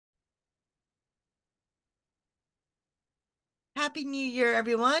Happy New Year,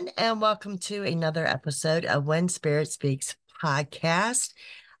 everyone, and welcome to another episode of When Spirit Speaks podcast.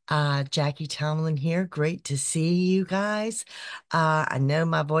 Jackie Tomlin here. Great to see you guys. I know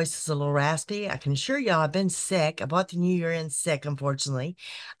my voice is a little raspy. I can assure y'all I've been sick. I brought the new year in sick, unfortunately.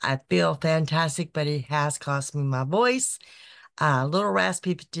 I feel fantastic, but it has cost me my voice. A little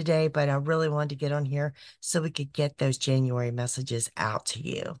raspy today, but I really wanted to get on here so we could get those January messages out to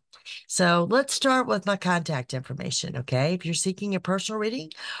you. So let's start with my contact information, okay? If you're seeking a personal reading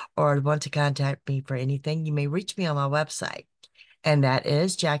or want to contact me for anything, you may reach me on my website, and that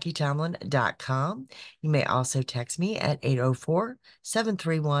is JackieTomlin.com. You may also text me at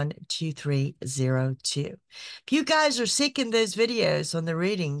 804-731-2302. If you guys are seeking those videos on the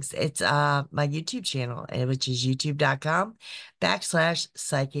readings, it's my YouTube channel, which is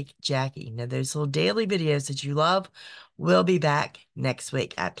youtube.com/psychicjackie. Now, those little daily videos that you love will be back next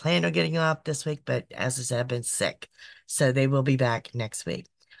week. I plan on getting them up this week, but as I said, I've been sick. So they will be back next week.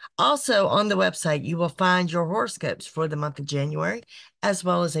 Also, on the website, you will find your horoscopes for the month of January, as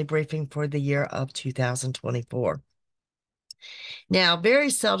well as a briefing for the year of 2024. Now, very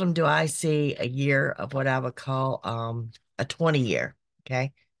seldom do I see a year of what I would call a 20 year.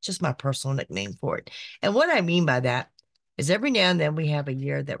 Okay. Just my personal nickname for it. And what I mean by that is every now and then we have a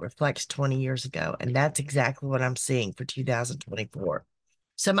year that reflects 20 years ago. And that's exactly what I'm seeing for 2024.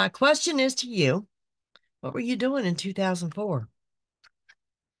 So, my question is to you, what were you doing in 2004?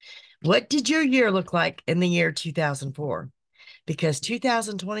 What did your year look like in the year 2004? Because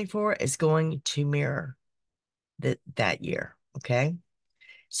 2024 is going to mirror that year. Okay.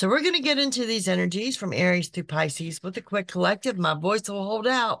 So we're going to get into these energies from Aries through Pisces with a quick collective. My voice will hold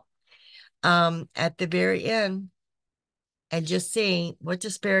out at the very end and just see what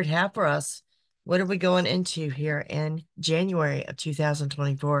does Spirit have for us. What are we going into here in January of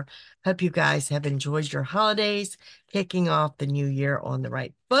 2024? Hope you guys have enjoyed your holidays, kicking off the new year on the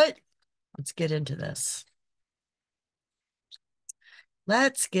right foot. Let's get into this.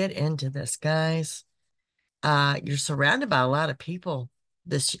 Let's get into this, guys. You're surrounded by a lot of people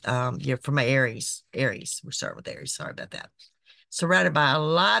this year for my Aries. Aries. We're starting with Aries. Sorry about that. Surrounded by a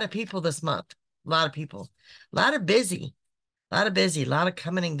lot of people this month. A lot of people. A lot of busy. A lot of busy. A lot of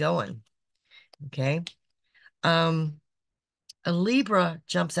coming and going. Okay. Um, a Libra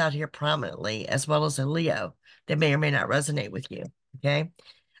jumps out here prominently, as well as a Leo that may or may not resonate with you. Okay.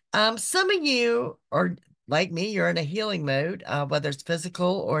 Some of you are like me, you're in a healing mode, whether it's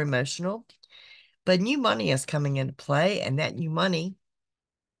physical or emotional. But new money is coming into play, and that new money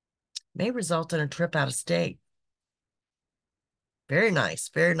may result in a trip out of state. Very nice,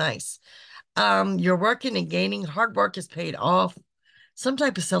 very nice. You're working and gaining, hard work is paid off. Some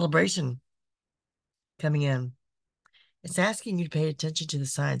type of celebration coming in. It's asking you to pay attention to the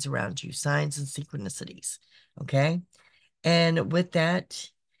signs around you, signs and synchronicities. Okay. And with that,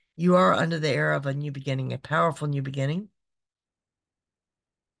 you are under the era of a new beginning, a powerful new beginning,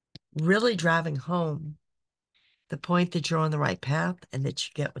 really driving home the point that you're on the right path and that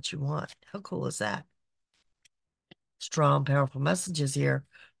you get what you want. How cool is that? Strong, powerful messages here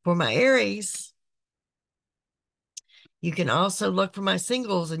for my Aries. You can also look for my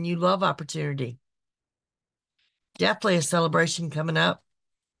singles, a new love opportunity. Definitely a celebration coming up.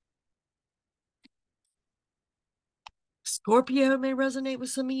 Scorpio may resonate with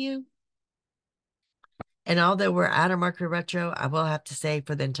some of you. And although we're out of Mercury retro, I will have to say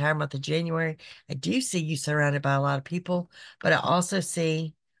for the entire month of January, I do see you surrounded by a lot of people, but I also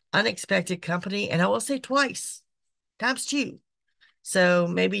see unexpected company, and I will say twice, times two. So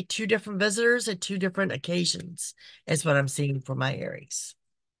maybe two different visitors at two different occasions is what I'm seeing for my Aries.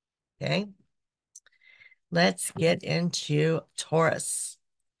 Okay. Let's get into Taurus.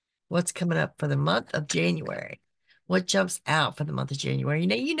 What's coming up for the month of January? What jumps out for the month of January?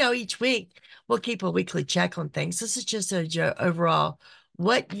 Each week we'll keep a weekly check on things. This is just overall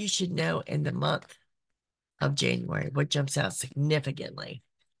what you should know in the month of January. What jumps out significantly?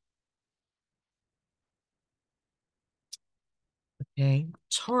 Okay.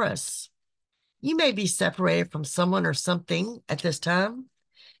 Taurus, you may be separated from someone or something at this time.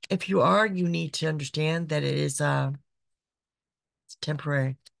 If you are, you need to understand that it's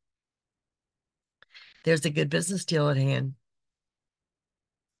temporary. There's a good business deal at hand.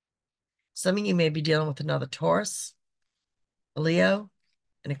 Some of you may be dealing with another Taurus, a Leo,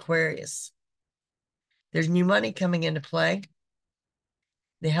 an Aquarius. There's new money coming into play.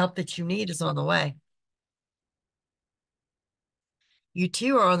 The help that you need is on the way. You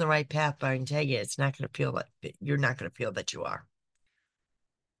too are on the right path, but I can tell you, it's not going to feel like you're not going to feel that you are.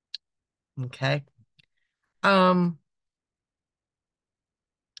 Okay. Um,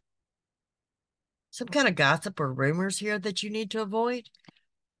 some kind of gossip or rumors here that you need to avoid.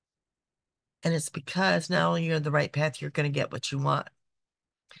 And it's because not only you're on the right path, you're going to get what you want.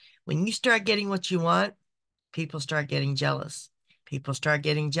 When you start getting what you want, people start getting jealous. People start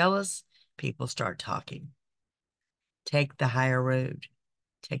getting jealous. People start talking. Take the higher road.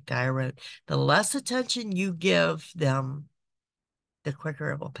 Take the higher road. The less attention you give them, the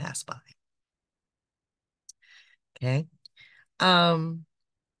quicker it will pass by. Okay.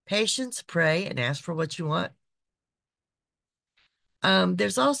 Patience, pray, and ask for what you want.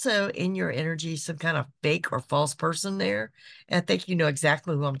 There's also in your energy some kind of fake or false person there. And I think you know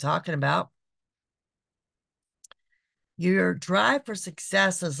exactly who I'm talking about. Your drive for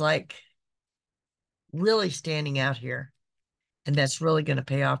success is like really standing out here. And that's really going to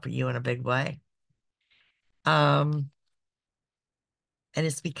pay off for you in a big way. And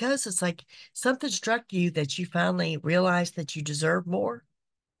it's because it's like something struck you that you finally realized that you deserve more.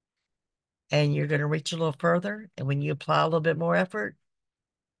 And you're going to reach a little further. And when you apply a little bit more effort,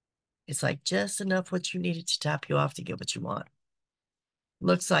 it's like just enough what you needed to top you off to get what you want.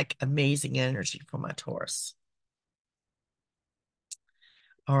 Looks like amazing energy for my Taurus.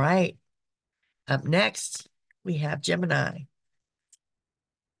 All right. Up next, we have Gemini.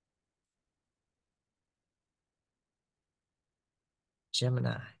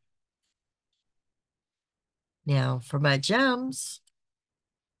 Gemini. Now, for my gems,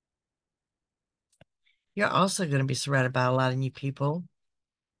 you're also going to be surrounded by a lot of new people.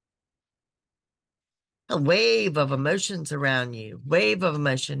 A wave of emotions around you, wave of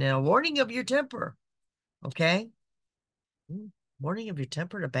emotion, and a warning of your temper. Okay? Warning of your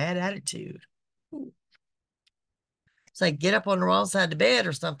temper and a bad attitude. It's like get up on the wrong side of the bed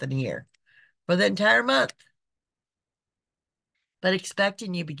or something here for the entire month. But expect a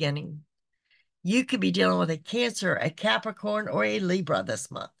new beginning. You could be dealing with a Cancer, a Capricorn, or a Libra this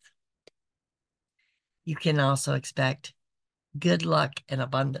month. You can also expect good luck and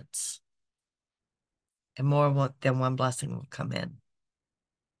abundance. And more than one blessing will come in.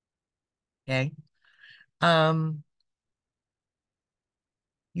 Okay?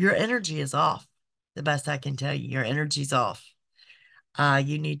 Your energy is off. The best I can tell you, your energy's off.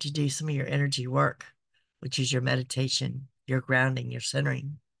 You need to do some of your energy work, which is your meditation, your grounding, your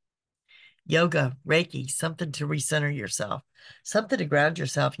centering. Yoga, Reiki, something to recenter yourself, something to ground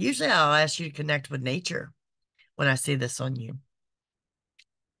yourself. Usually I'll ask you to connect with nature when I see this on you.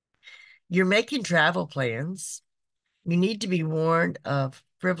 You're making travel plans. You need to be warned of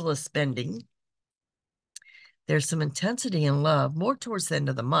frivolous spending. There's some intensity in love more towards the end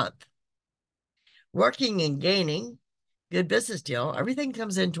of the month. Working and gaining, good business deal, everything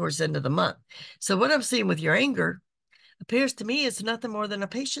comes in towards the end of the month. So what I'm seeing with your anger appears to me it's nothing more than a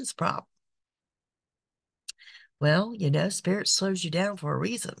patience problem. Well, you know, spirit slows you down for a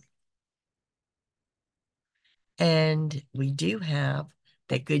reason. And we do have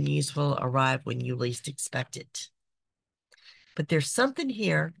that good news will arrive when you least expect it. But there's something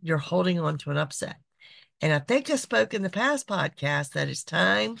here, you're holding on to an upset. And I think I spoke in the past podcast that it's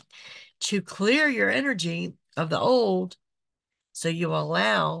time to clear your energy of the old so you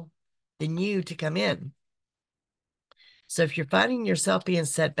allow the new to come in. So if you're finding yourself being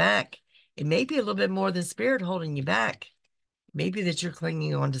set back, it may be a little bit more than spirit holding you back. Maybe that you're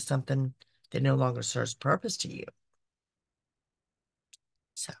clinging on to something that no longer serves purpose to you.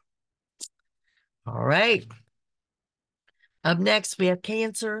 So, all right. Up next, we have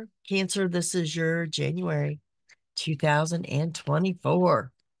Cancer. Cancer, this is your January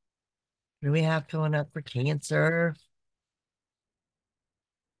 2024. What do we have going up for Cancer?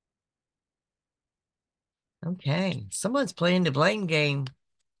 Okay, someone's playing the blame game.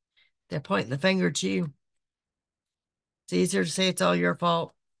 They're pointing the finger at you. It's easier to say it's all your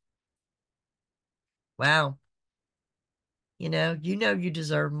fault. Wow. You know you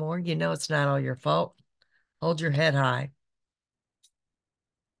deserve more. You know it's not all your fault. Hold your head high.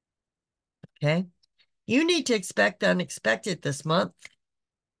 Okay? You need to expect the unexpected this month.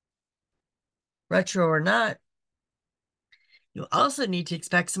 Retro or not. You also need to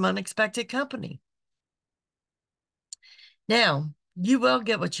expect some unexpected company. Now, you will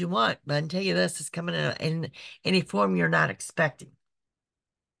get what you want, but I can tell you this, it's coming in any form you're not expecting.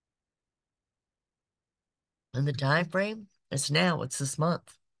 And the time frame, it's now, it's this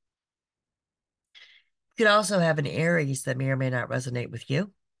month. You could also have an Aries that may or may not resonate with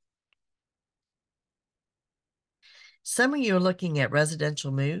you. Some of you are looking at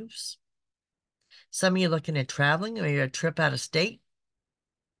residential moves. Some of you are looking at traveling or you're a trip out of state.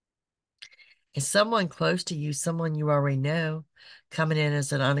 Is someone close to you, someone you already know, coming in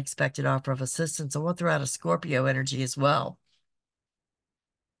as an unexpected offer of assistance? I want to throw out a Scorpio energy as well.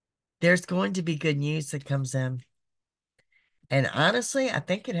 There's going to be good news that comes in. And honestly, I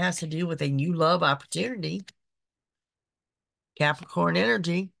think it has to do with a new love opportunity. Capricorn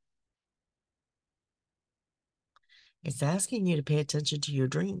energy. It's asking you to pay attention to your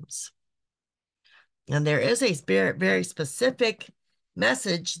dreams. And there is a very specific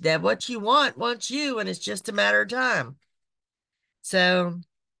message that what you want wants you, and it's just a matter of time. So,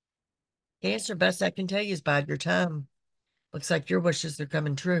 Cancer, best I can tell you is bide your time. Looks like your wishes are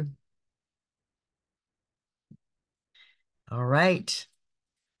coming true. All right.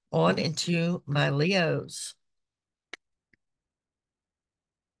 On into my Leos.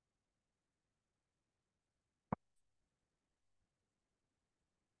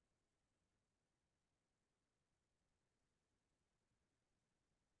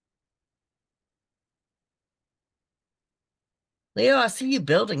 Leo, I see you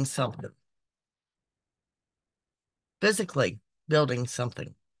building something. Physically building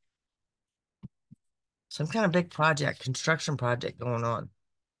something. Some kind of big project, construction project going on.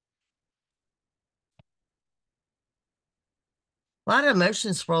 A lot of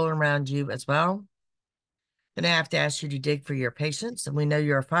emotions swirling around you as well. Gonna have to ask you to dig for your patience, and we know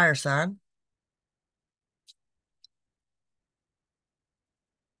you're a fire sign.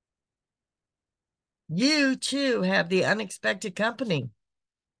 You too have the unexpected company.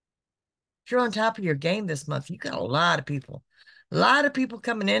 If you're on top of your game this month, you got a lot of people. A lot of people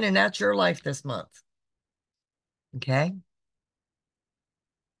coming in and out your life this month. Okay.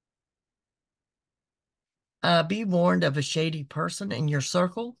 Be warned of a shady person in your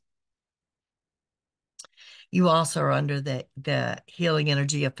circle. You also are under the healing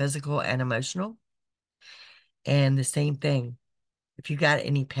energy of physical and emotional. And the same thing. If you got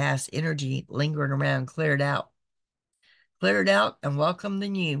any past energy lingering around, clear it out. Clear it out and welcome the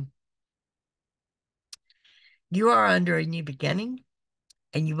new. You are under a new beginning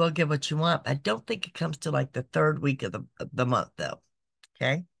and you will get what you want. I don't think it comes to like the third week of the month, though.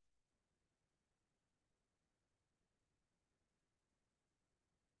 Okay.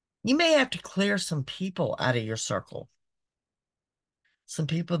 You may have to clear some people out of your circle. Some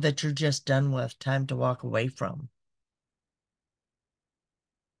people that you're just done with, time to walk away from.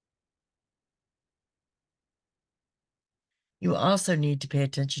 You also need to pay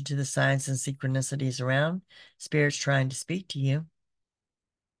attention to the signs and synchronicities around. Spirit's trying to speak to you.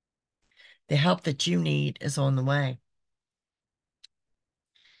 The help that you need is on the way.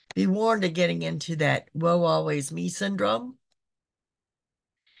 Be warned of getting into that woe always me syndrome.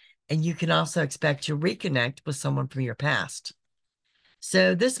 And you can also expect to reconnect with someone from your past.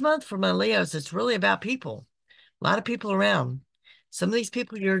 So this month for my Leos, it's really about people. A lot of people around. Some of these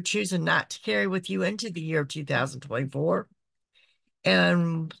people you're choosing not to carry with you into the year 2024.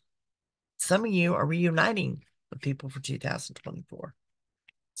 And some of you are reuniting with people for 2024.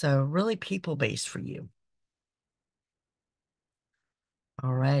 So really people-based for you.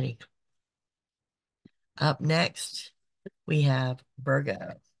 All righty. Up next, we have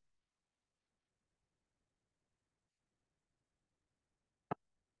Virgo.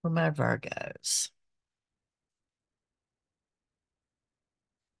 For my Virgos.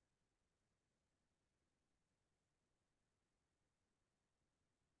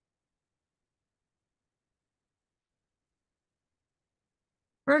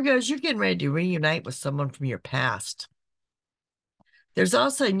 Virgos, you're getting ready to reunite with someone from your past. There's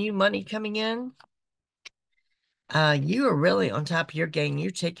also new money coming in. You are really on top of your game.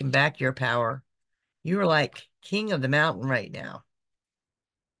 You're taking back your power. You are like king of the mountain right now.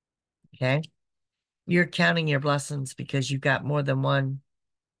 Okay. You're counting your blessings because you've got more than one.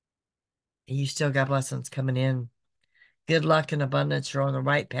 And you still got blessings coming in. Good luck and abundance. You're on the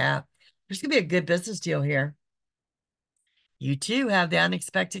right path. There's going to be a good business deal here. You too have the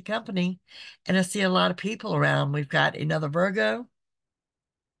unexpected company. And I see a lot of people around. We've got another Virgo,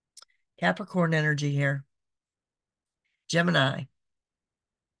 Capricorn energy here, Gemini.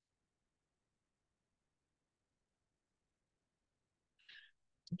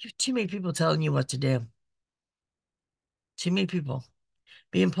 You have too many people telling you what to do. Too many people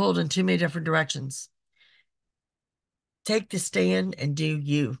being pulled in too many different directions. Take the stand and do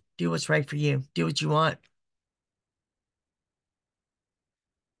you. Do what's right for you. Do what you want.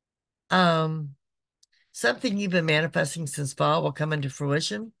 Um, Something you've been manifesting since fall will come into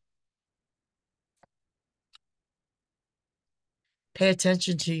fruition. Pay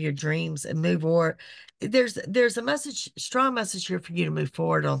attention to your dreams and move forward. There's a message, strong message here for you to move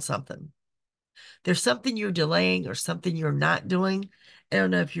forward on something. There's something you're delaying or something you're not doing. I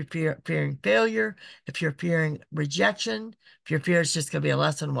don't know if you're fearing failure, if you're fearing rejection, if your fear is just going to be a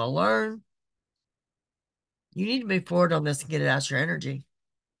lesson well learned. You need to move forward on this and get it out your energy.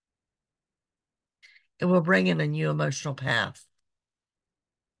 it will bring in a new emotional path.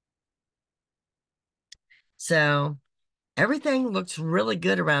 So everything looks really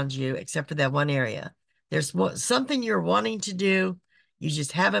good around you except for that one area. There's something you're wanting to do. You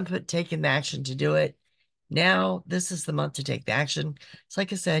just haven't taken the action to do it. Now, this is the month to take the action. It's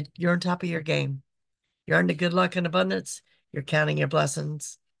like I said, you're on top of your game. You're under good luck and abundance. You're counting your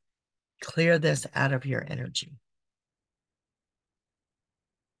blessings. Clear this out of your energy.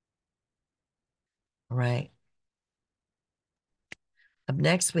 All right. Up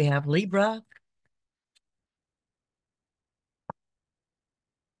next, we have Libra.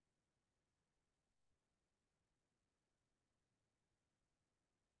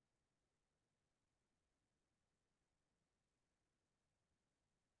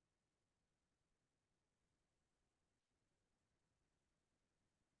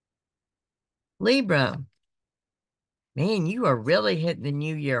 Libra, man, you are really hitting the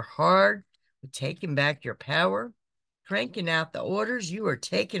new year hard with taking back your power, cranking out the orders. You are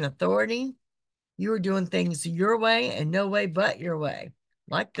taking authority. You are doing things your way and no way but your way.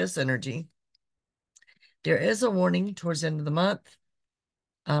 Like this energy. There is a warning towards the end of the month.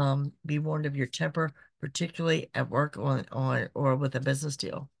 Be warned of your temper, particularly at work on or with a business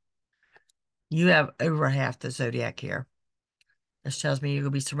deal. You have over half the zodiac here. This tells me you're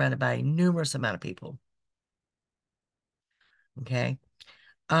going to be surrounded by a numerous amount of people. Okay.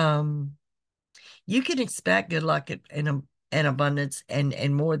 Um, you can expect good luck and abundance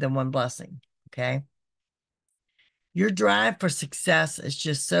and more than one blessing. Okay. Your drive for success is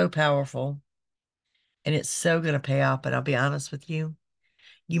just so powerful and it's so going to pay off. But I'll be honest with you,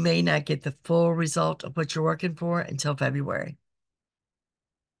 you may not get the full result of what you're working for until February.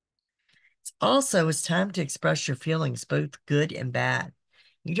 Also, it's time to express your feelings, both good and bad.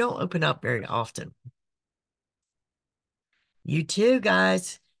 You don't open up very often. You too,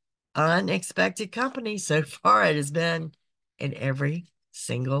 guys. Unexpected company. So far, it has been in every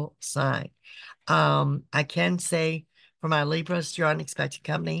single sign. I can say for my Libras, your unexpected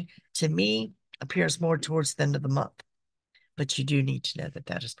company, to me, appears more towards the end of the month. But you do need to know that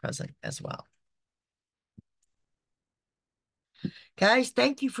that is present as well. Guys,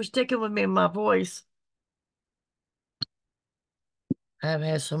 thank you for sticking with me in my voice. I've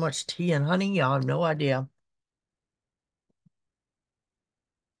had so much tea and honey, y'all have no idea.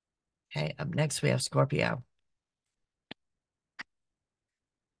 Okay, up next we have Scorpio.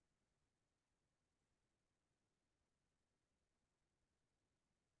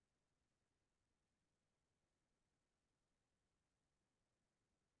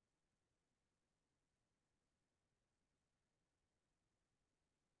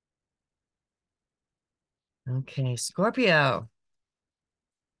 Okay, Scorpio.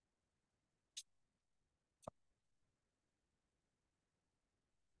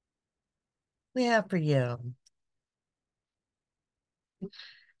 We have for you.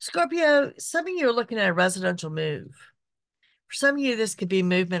 Scorpio, some of you are looking at a residential move. For some of you, this could be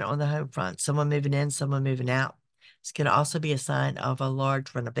movement on the home front, someone moving in, someone moving out. This could also be a sign of a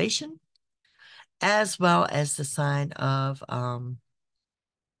large renovation, as well as the sign of an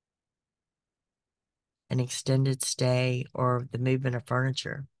extended stay or the movement of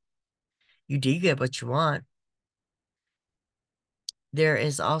furniture. You do get what you want. There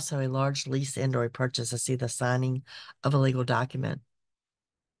is also a large lease and/or purchase. I see the signing of a legal document.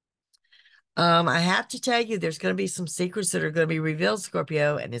 I have to tell you, there's going to be some secrets that are going to be revealed,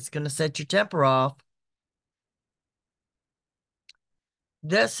 Scorpio, and it's going to set your temper off.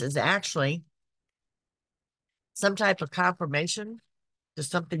 This is actually some type of confirmation to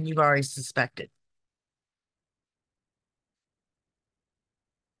something you've already suspected.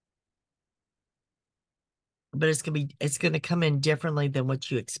 But it's going to come in differently than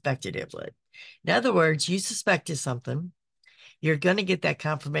what you expected it would. In other words, you suspected something. You're going to get that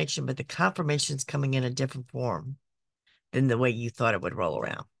confirmation, but the confirmation is coming in a different form than the way you thought it would roll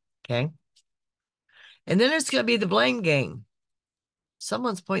around. Okay. And then it's going to be the blame game.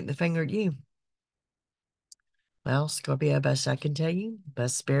 Someone's pointing the finger at you. Well, Scorpio, best I can tell you,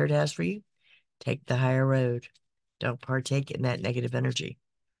 best Spirit has for you, take the higher road. Don't partake in that negative energy.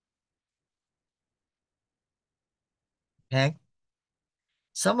 Okay.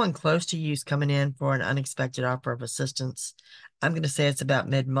 Someone close to you is coming in for an unexpected offer of assistance. I'm going to say it's about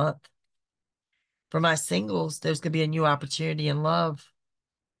mid-month. For my singles, there's going to be a new opportunity in love.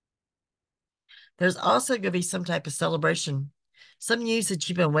 There's also going to be some type of celebration. Some news that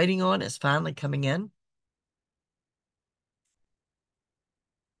you've been waiting on is finally coming in.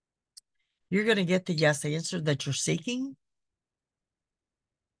 You're going to get the yes answer that you're seeking.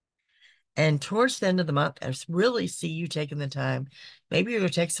 And towards the end of the month, I really see you taking the time. Maybe you're going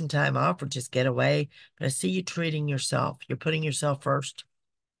to take some time off or just get away, but I see you treating yourself. You're putting yourself first.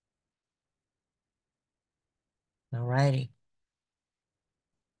 All righty.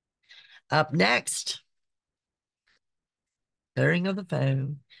 Up next, clearing of the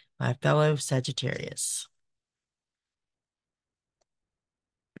phone, my fellow Sagittarius.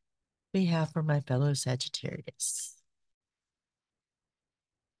 We have for my fellow Sagittarius.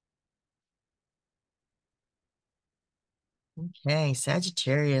 Okay,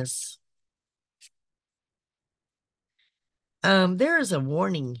 Sagittarius. There is a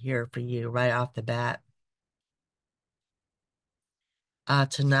warning here for you right off the bat,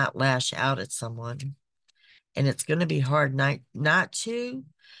 to not lash out at someone. And it's going to be hard not to,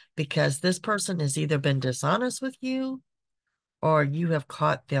 because this person has either been dishonest with you or you have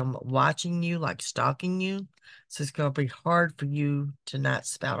caught them watching you, like stalking you. So it's going to be hard for you to not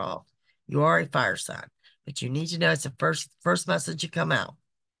spout off. You are a fire sign, but you need to know it's the first message you come out.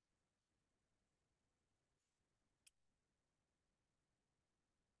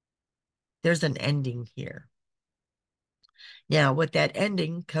 There's an ending here. Now, with that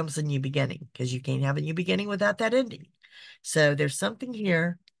ending comes a new beginning, because you can't have a new beginning without that ending. So there's something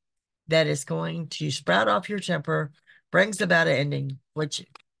here that is going to sprout off your temper, brings about an ending, which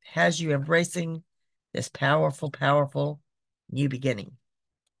has you embracing this powerful, powerful new beginning.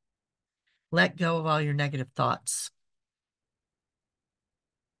 Let go of all your negative thoughts.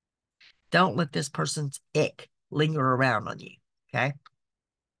 Don't let this person's ick linger around on you, okay?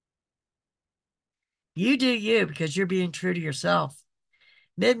 You do you, because you're being true to yourself.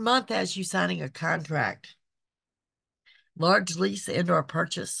 Mid-month has you signing a contract, large lease and or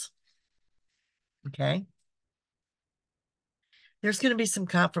purchase, okay? There's going to be some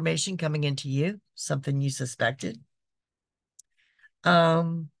confirmation coming into you, something you suspected.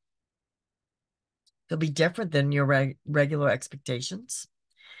 It'll be different than your regular expectations.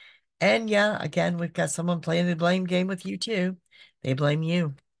 And yeah, again, we've got someone playing the blame game with you too. They blame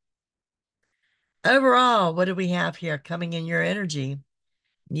you. Overall, what do we have here coming in your energy?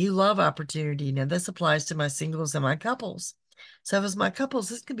 New love opportunity. Now, this applies to my singles and my couples. So, as my couples,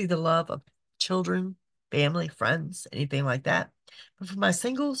 this could be the love of children, family, friends, anything like that. But for my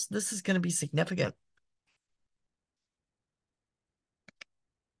singles, this is going to be significant.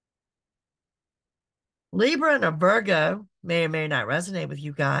 Libra and a Virgo may or may not resonate with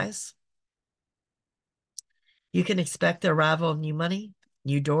you guys. You can expect the arrival of new money,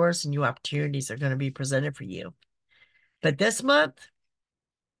 new doors, and new opportunities are going to be presented for you. But this month,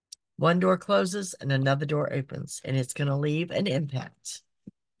 one door closes and another door opens, and it's going to leave an impact,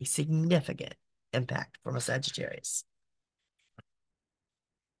 a significant impact from a Sagittarius.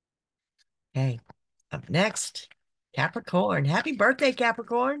 Okay, up next, Capricorn. Happy birthday,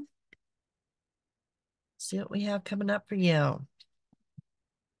 Capricorn. See what we have coming up for you. A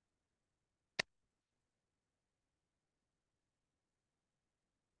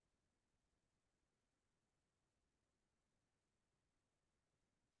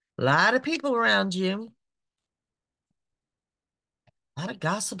lot of people around you. A lot of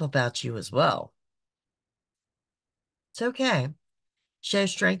gossip about you as well. It's okay. Show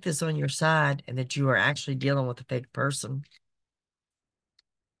strength is on your side and that you are actually dealing with a fake person.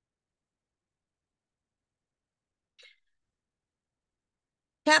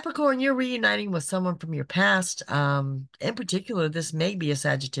 Capricorn, you're reuniting with someone from your past. In particular, this may be a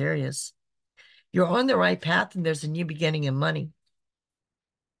Sagittarius. You're on the right path and there's a new beginning in money.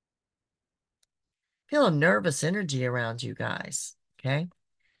 Feel a nervous energy around you guys, okay?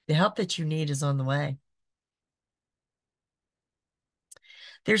 The help that you need is on the way.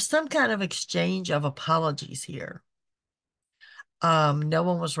 There's some kind of exchange of apologies here. No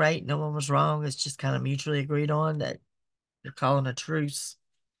one was right, no one was wrong. It's just kind of mutually agreed on that you're calling a truce.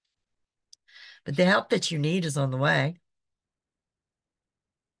 But the help that you need is on the way.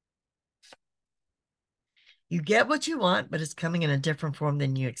 You get what you want, but it's coming in a different form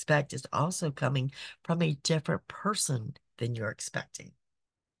than you expect. It's also coming from a different person than you're expecting.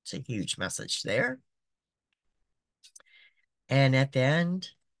 It's a huge message there. And at the end,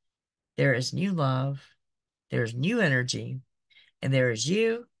 there is new love, there's new energy, and there is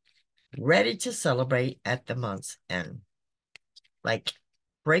you ready to celebrate at the month's end. Like,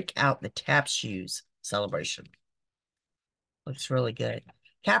 break out the tap shoes celebration. Looks really good.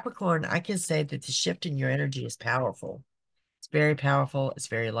 Capricorn, I can say that the shift in your energy is powerful. It's very powerful. It's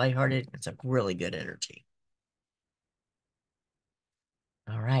very lighthearted. It's a really good energy.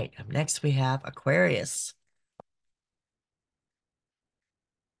 All right. Up next, we have Aquarius.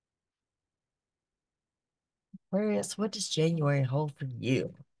 Aquarius, what does January hold for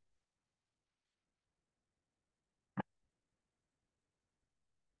you?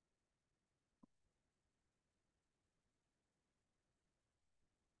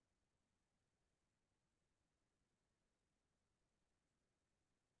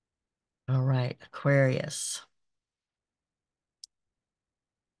 All right, Aquarius.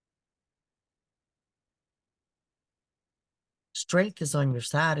 Strength is on your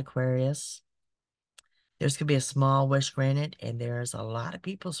side, Aquarius. There's going to be a small wish granted, and there's a lot of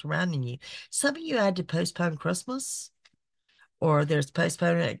people surrounding you. Some of you had to postpone Christmas, or there's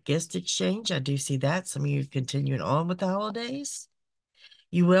postponement at gift exchange. I do see that. Some of you continuing on with the holidays.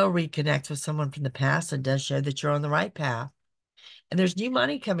 You will reconnect with someone from the past. It does show that you're on the right path. And there's new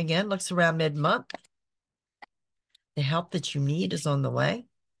money coming in. Looks around mid-month. The help that you need is on the way.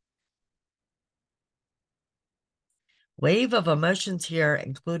 Wave of emotions here,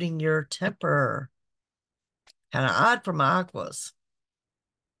 including your temper. Kind of odd for my aquas.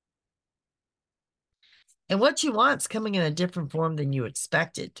 And what you want is coming in a different form than you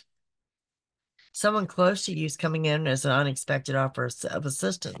expected. Someone close to you is coming in as an unexpected offer of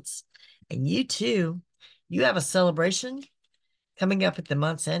assistance. And you too, you have a celebration coming up at the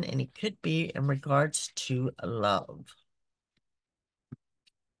month's end, and it could be in regards to love.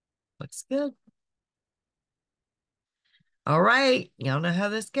 Looks good. All right, y'all know how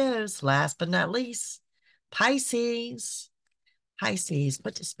this goes. Last but not least, Pisces. Pisces,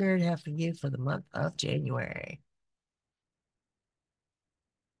 what does Spirit have for you for the month of January?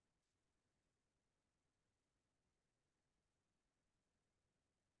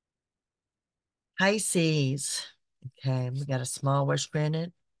 Pisces. Okay, we got a small wish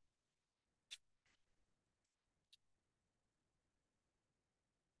granted.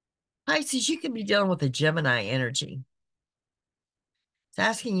 Pisces, you could be dealing with a Gemini energy. It's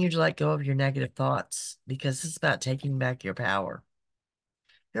asking you to let go of your negative thoughts because it's about taking back your power.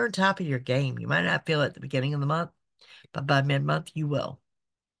 You're on top of your game. You might not feel it at the beginning of the month, but by mid-month, you will.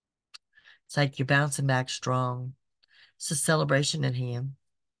 It's like you're bouncing back strong. It's a celebration at hand.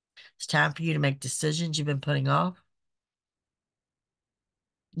 It's time for you to make decisions you've been putting off.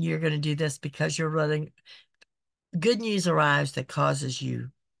 You're going to do this because you're running. Good news arrives that causes you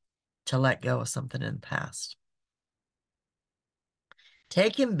to let go of something in the past.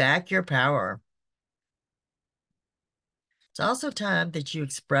 Taking back your power. It's also time that you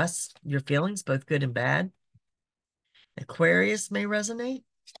express your feelings, both good and bad. Aquarius may resonate.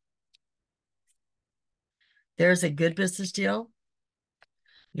 There's a good business deal.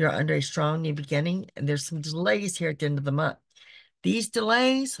 You're under a strong new beginning, and there's some delays here at the end of the month. These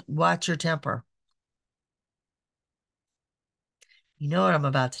delays, watch your temper. You know what I'm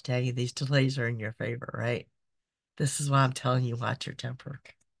about to tell you. These delays are in your favor, right? This is why I'm telling you, watch your temper.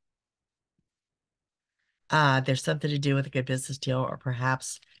 There's something to do with a good business deal, or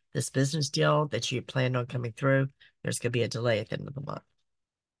perhaps this business deal that you planned on coming through, there's going to be a delay at the end of the month.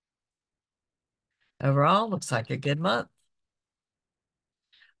 Overall, looks like a good month.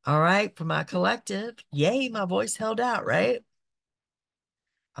 All right, for my collective, yay, my voice held out, right?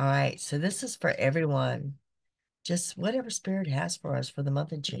 All right, so this is for everyone. Just whatever Spirit has for us for the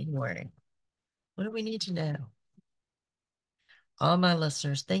month of January. What do we need to know? All my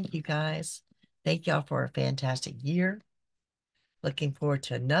listeners, thank you guys. Thank y'all for a fantastic year. Looking forward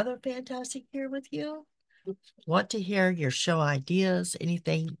to another fantastic year with you. Want to hear your show ideas,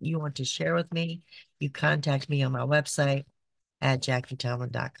 anything you want to share with me, you contact me on my website at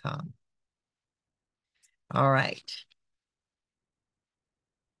JackieTomlin.com. All right.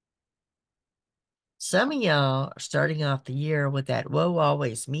 Some of y'all are starting off the year with that woe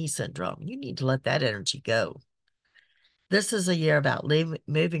always me syndrome. You need to let that energy go. This is a year about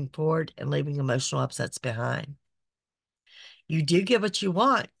moving forward and leaving emotional upsets behind. You do get what you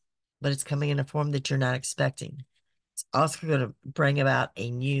want, but it's coming in a form that you're not expecting. It's also going to bring about a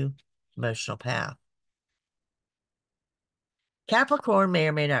new emotional path. Capricorn may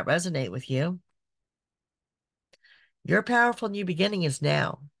or may not resonate with you. Your powerful new beginning is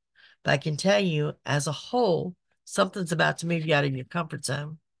now. But I can tell you, as a whole, something's about to move you out of your comfort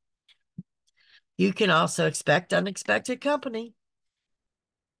zone. You can also expect unexpected company.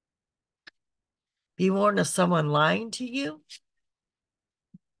 Be warned of someone lying to you.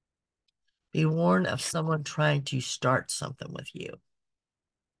 Be warned of someone trying to start something with you.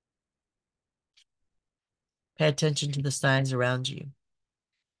 Pay attention to the signs around you.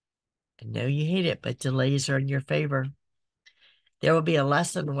 I know you hate it, but delays are in your favor. There will be a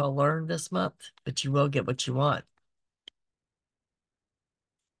lesson well learned this month, but you will get what you want.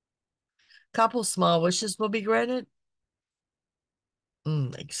 Couple small wishes will be granted.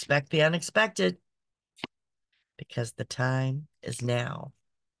 Expect the unexpected because the time is now.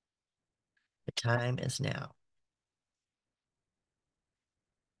 The time is now.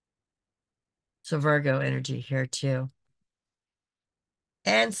 So Virgo energy here too.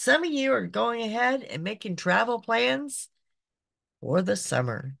 And some of you are going ahead and making travel plans for the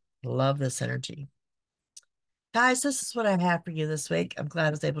summer. Love this energy. Guys, this is what I have for you this week. I'm glad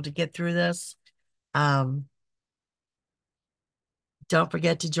I was able to get through this. Um, don't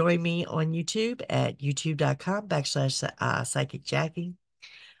forget to join me on YouTube at youtube.com/Psychic Jackie.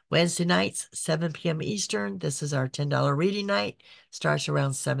 Wednesday nights, 7 p.m. Eastern. This is our $10 reading night. Starts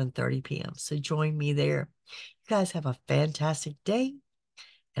around 7:30 p.m. So join me there. You guys have a fantastic day,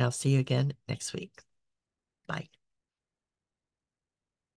 and I'll see you again next week. Bye.